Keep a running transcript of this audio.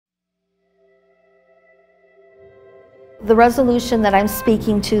The resolution that I'm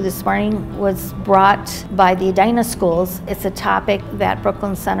speaking to this morning was brought by the Edina schools. It's a topic that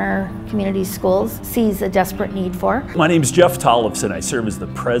Brooklyn Center Community Schools sees a desperate need for. My name is Jeff Tollefson. I serve as the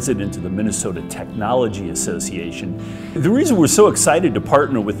president of the Minnesota Technology Association. The reason we're so excited to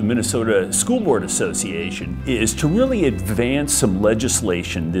partner with the Minnesota School Board Association is to really advance some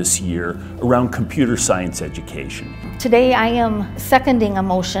legislation this year around computer science education. Today I am seconding a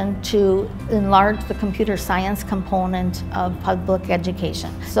motion to enlarge the computer science component of public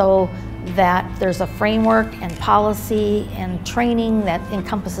education so that there's a framework and policy and training that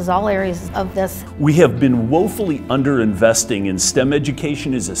encompasses all areas of this. We have been woefully underinvesting in STEM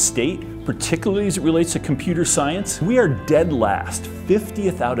education as a state, particularly as it relates to computer science. We are dead last,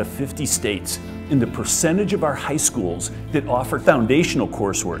 50th out of 50 states, in the percentage of our high schools that offer foundational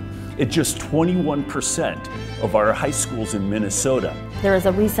coursework. It's just 21% of our high schools in Minnesota. There is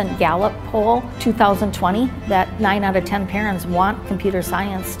a recent Gallup poll, 2020, that 9 out of 10 parents want computer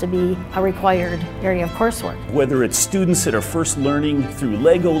science to be a required area of coursework. Whether it's students that are first learning through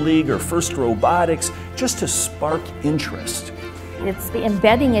Lego League or first robotics, just to spark interest. It's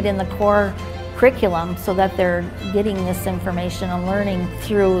embedding it in the core curriculum so that they're getting this information and learning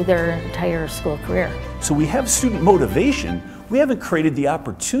through their entire school career. So we have student motivation. We haven't created the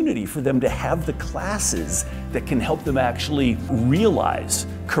opportunity for them to have the classes that can help them actually realize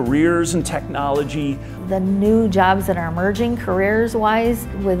careers in technology. The new jobs that are emerging careers-wise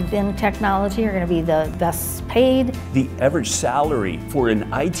within technology are going to be the best paid. The average salary for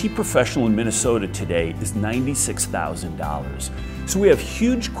an IT professional in Minnesota today is $96,000. So we have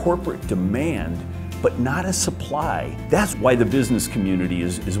huge corporate demand, but not a supply. That's why the business community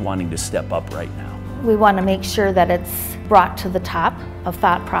is wanting to step up right now. We want to make sure that it's brought to the top of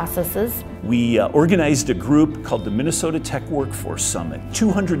thought processes. We organized a group called the Minnesota Tech Workforce Summit.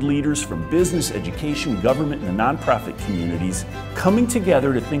 200 leaders from business, education, government, and the nonprofit communities coming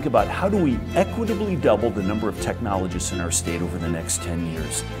together to think about how do we equitably double the number of technologists in our state over the next 10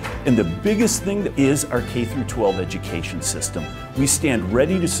 years. And the biggest thing is our K-12 education system. We stand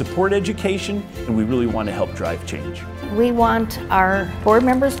ready to support education, and we really want to help drive change. We want our board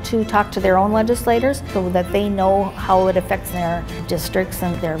members to talk to their own legislators so that they know how it affects their districts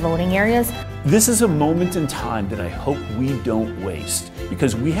and their voting areas. This is a moment in time that I hope we don't waste,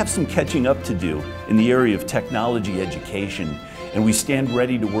 because we have some catching up to do in the area of technology education, and we stand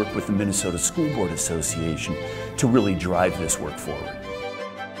ready to work with the Minnesota School Board Association to really drive this work forward.